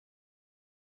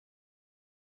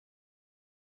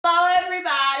Hello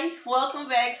everybody, welcome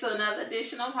back to another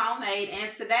edition of Homemade,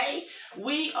 and today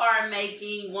we are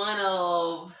making one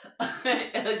of,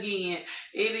 again,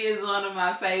 it is one of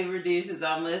my favorite dishes,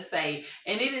 I must say,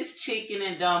 and it is chicken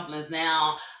and dumplings.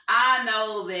 Now, I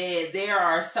know that there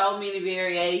are so many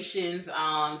variations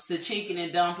to chicken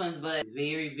and dumplings, but it's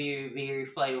very, very, very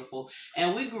flavorful.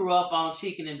 And we grew up on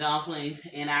chicken and dumplings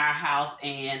in our house,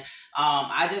 and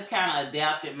I just kind of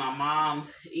adapted my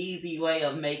mom's easy way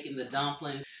of making the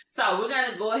dumplings. So we're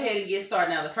going to go ahead and get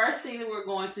started. Now, the first thing that we're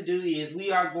going to do is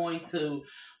we are going to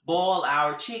boil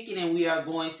our chicken, and we are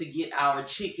going to get our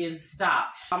chicken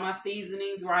stock. All my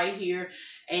seasonings right here,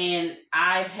 and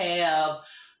I have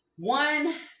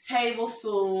 1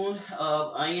 tablespoon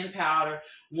of onion powder,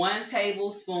 1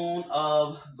 tablespoon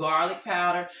of garlic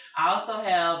powder. I also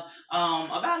have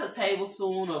about a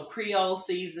tablespoon of Creole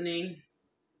Seasoning.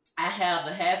 I have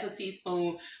a half a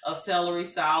teaspoon of celery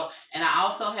salt, and I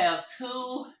also have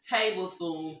 2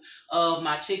 tablespoons of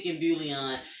my chicken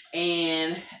bouillon.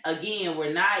 And again,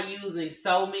 we're not using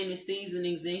so many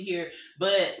seasonings in here,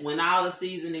 but when all the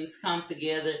seasonings come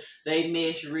together, they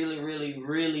mesh really, really,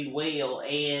 really well.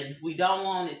 And we don't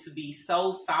want it to be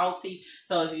so salty.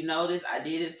 So if you notice, I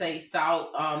didn't say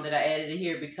salt that I added in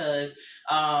here because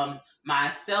my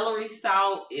celery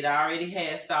salt, it already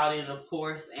has salt in it, of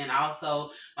course, and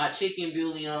also my chicken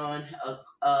bouillon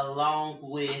along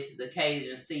with the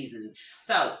Cajun seasoning.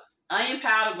 So, onion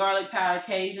powder, garlic powder,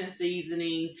 Cajun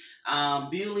seasoning,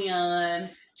 bouillon,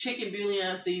 chicken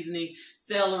bouillon seasoning,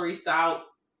 celery salt.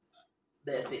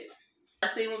 That's it.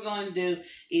 First thing we're going to do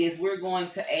is we're going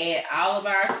to add all of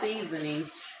our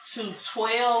seasonings to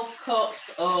 12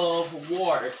 cups of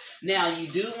water. Now, you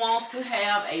do want to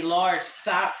have a large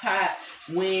stock pot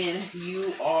when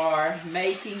you are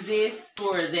making this,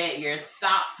 sure that your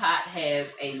stock pot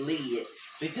has a lid,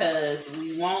 because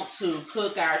we want to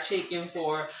cook our chicken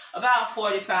for about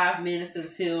 45 minutes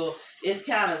until it's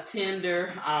kind of tender,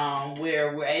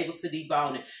 where we're able to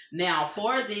debone it. Now,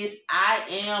 for this, I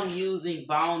am using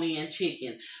bone-in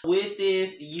chicken. With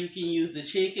this, you can use the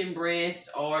chicken breast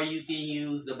or you can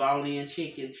use the bone-in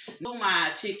chicken. Do my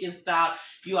chicken stock,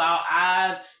 you all,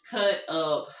 I've cut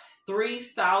up 3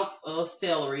 stalks of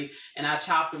celery, and I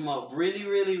chopped them up really,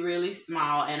 really, really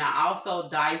small. And I also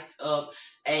diced up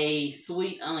a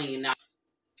sweet onion. Now,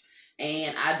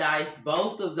 and I diced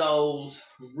both of those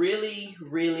really,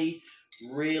 really,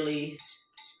 really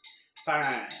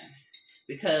fine,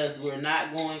 because we're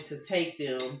not going to take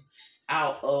them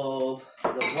out of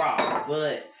the broth.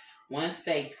 But once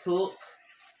they cook,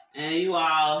 and you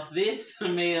all, this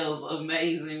smells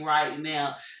amazing right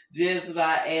now just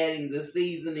by adding the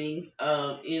seasonings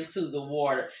into the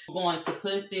water. We're going to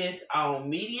put this on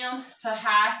medium to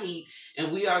high heat,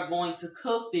 and we are going to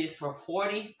cook this for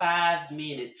 45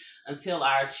 minutes until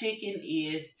our chicken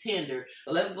is tender.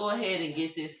 So let's go ahead and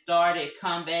get this started.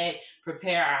 Come back,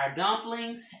 prepare our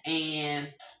dumplings, and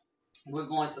we're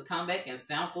going to come back and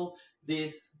sample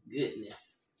this goodness.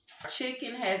 Our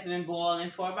chicken has been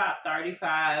boiling for about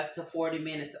 35 to 40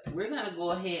 minutes. We're going to go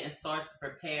ahead and start to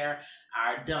prepare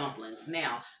our dumplings.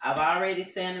 Now, I've already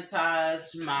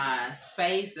sanitized my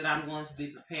space that I'm going to be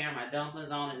preparing my dumplings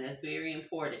on, and that's very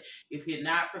important. If you're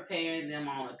not preparing them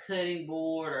on a cutting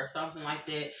board or something like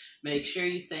that, make sure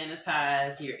you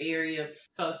sanitize your area.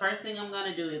 So the first thing I'm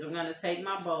going to do is I'm going to take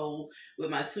my bowl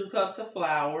with my 2 cups of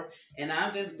flour, and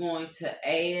I'm just going to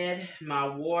add my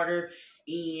water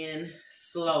in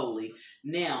slowly.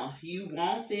 Now, you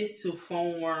want this to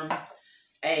form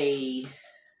a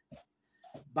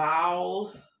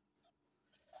ball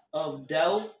of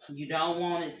dough. You don't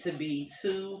want it to be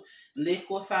too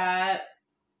liquefied,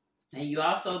 and you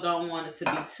also don't want it to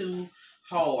be too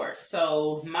hard.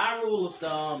 So my rule of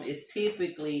thumb is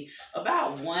typically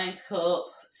about 1 cup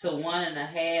to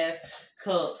 1.5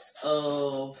 cups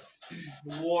of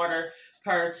water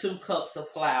per 2 cups of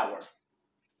flour.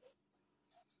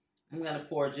 I'm going to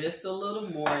pour just a little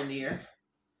more in there.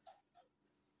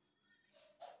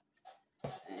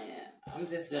 And I'm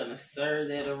just going to stir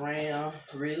that around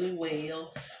really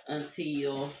well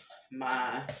until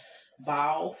my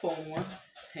ball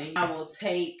forms. And I will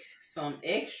take some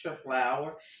extra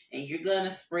flour, and you're going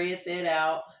to spread that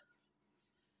out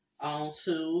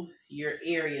onto your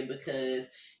area, because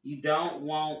you don't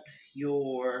want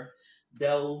your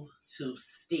dough to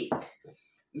stick.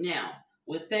 Now,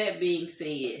 with that being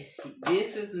said,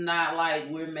 this is not like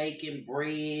we're making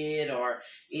bread or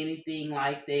anything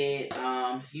like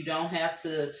that. You don't have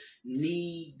to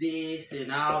knead this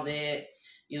and all that.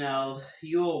 You know,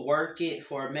 you'll work it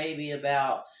for maybe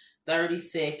about 30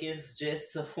 seconds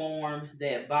just to form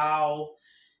that ball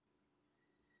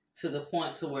to the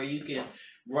point to where you can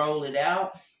roll it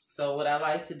out. So what I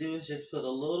like to do is just put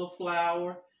a little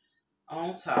flour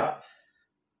on top.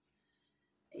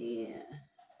 And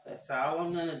that's all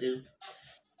I'm going to do.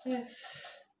 Just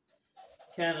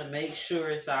kind of make sure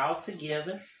it's all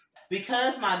together.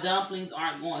 Because my dumplings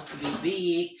aren't going to be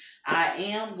big, I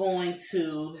am going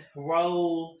to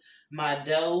roll my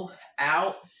dough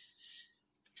out.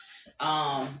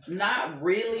 Not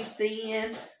really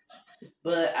thin,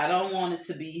 but I don't want it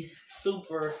to be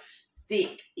super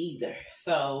thick either.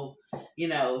 So, you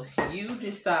know, you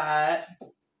decide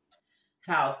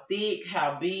how thick,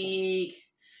 how big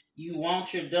you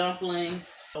want your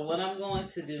dumplings. So what I'm going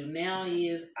to do now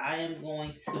is I am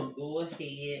going to go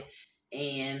ahead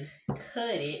and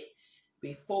cut it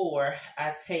before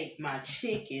I take my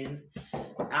chicken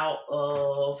out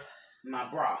of my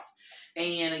broth.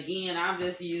 And again, I'm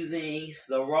just using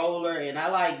the roller, and I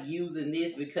like using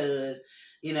this because,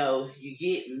 you know, you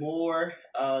get more,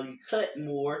 you cut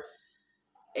more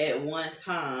at one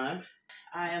time.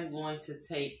 I am going to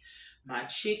take my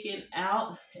chicken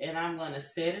out, and I'm going to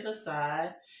set it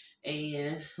aside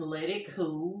and let it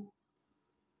cool.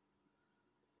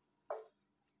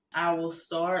 I will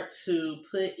start to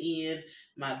put in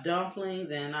my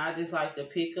dumplings, and I just like to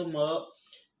pick them up,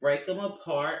 break them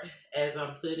apart as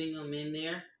I'm putting them in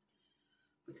there,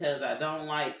 because I don't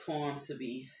like for them to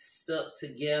be stuck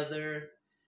together.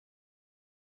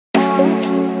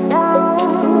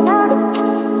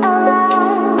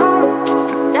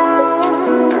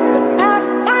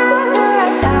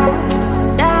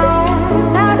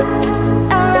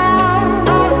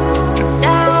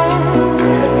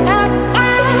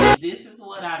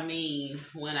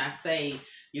 When I say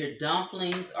your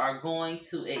dumplings are going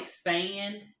to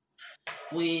expand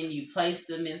when you place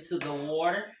them into the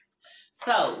water.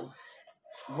 So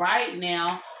right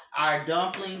now our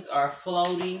dumplings are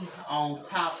floating on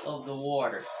top of the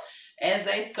water. As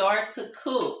they start to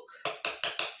cook,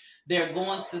 they're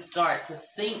going to start to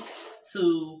sink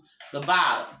to the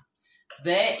bottom.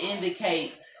 That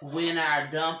indicates when our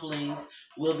dumplings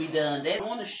will be done. I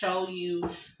want to show you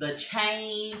the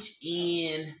change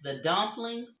in the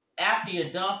dumplings. After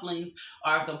your dumplings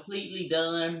are completely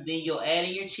done, then you'll add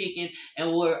in your chicken,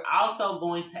 and we're also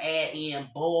going to add in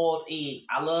boiled eggs.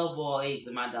 I love boiled eggs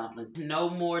in my dumplings. No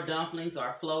more dumplings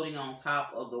are floating on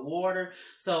top of the water.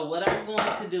 So what I'm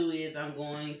going to do is I'm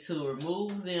going to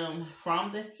remove them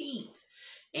from the heat.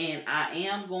 And I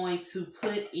am going to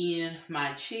put in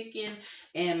my chicken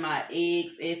and my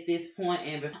eggs at this point.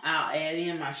 And I'll add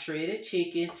in my shredded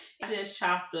chicken. I just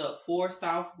chopped up 4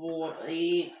 soft-boiled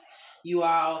eggs, you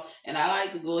all. And I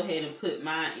like to go ahead and put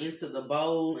mine into the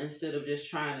bowl instead of just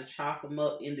trying to chop them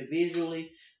up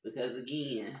individually. Because,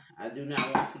 again, I do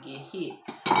not want to get hit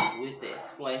with that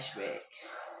splashback.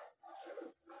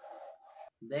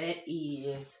 That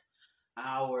is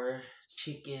our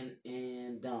chicken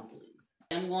and dumplings.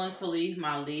 I'm going to leave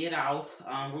my lid off.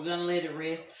 We're going to let it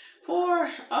rest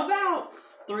for about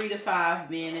 3 to 5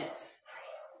 minutes.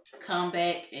 Come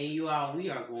back, and you all, we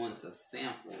are going to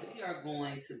sample. We are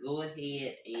going to go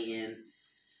ahead and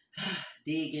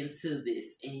dig into this.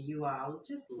 And you all,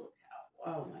 just look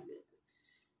how, oh my goodness.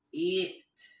 It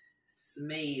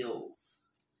smells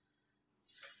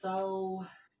so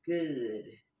good.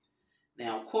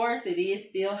 Now, of course, it is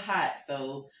still hot,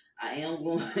 so I am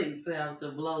going to have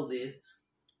to blow this.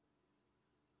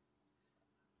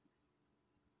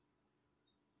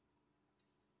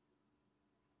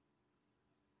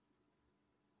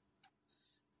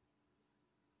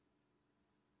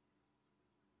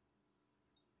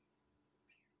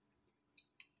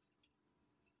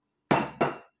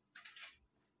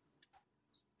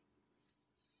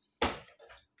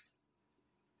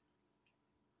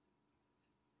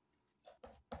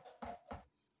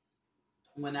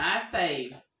 When I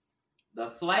say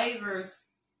the flavors,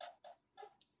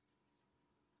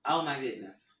 oh my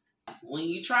goodness. When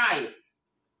you try it,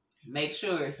 make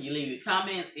sure you leave your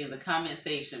comments in the comment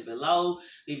section below.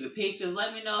 Leave your pictures.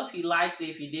 Let me know if you liked it,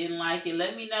 if you didn't like it.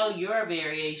 Let me know your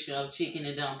variation of chicken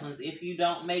and dumplings if you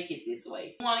don't make it this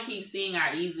way. If you want to keep seeing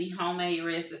our easy homemade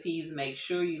recipes, make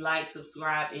sure you like,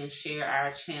 subscribe, and share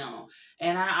our channel.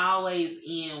 And I always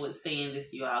end with saying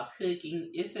this, you all,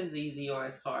 cooking, it's as easy or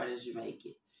as hard as you make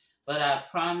it. But I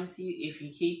promise you, if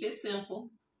you keep it simple,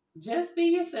 just be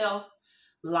yourself,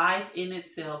 life in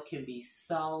itself can be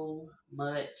so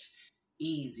much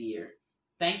easier.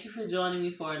 Thank you for joining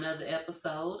me for another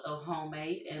episode of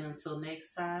Homemade. And until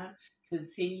next time,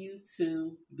 continue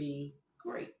to be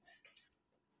great.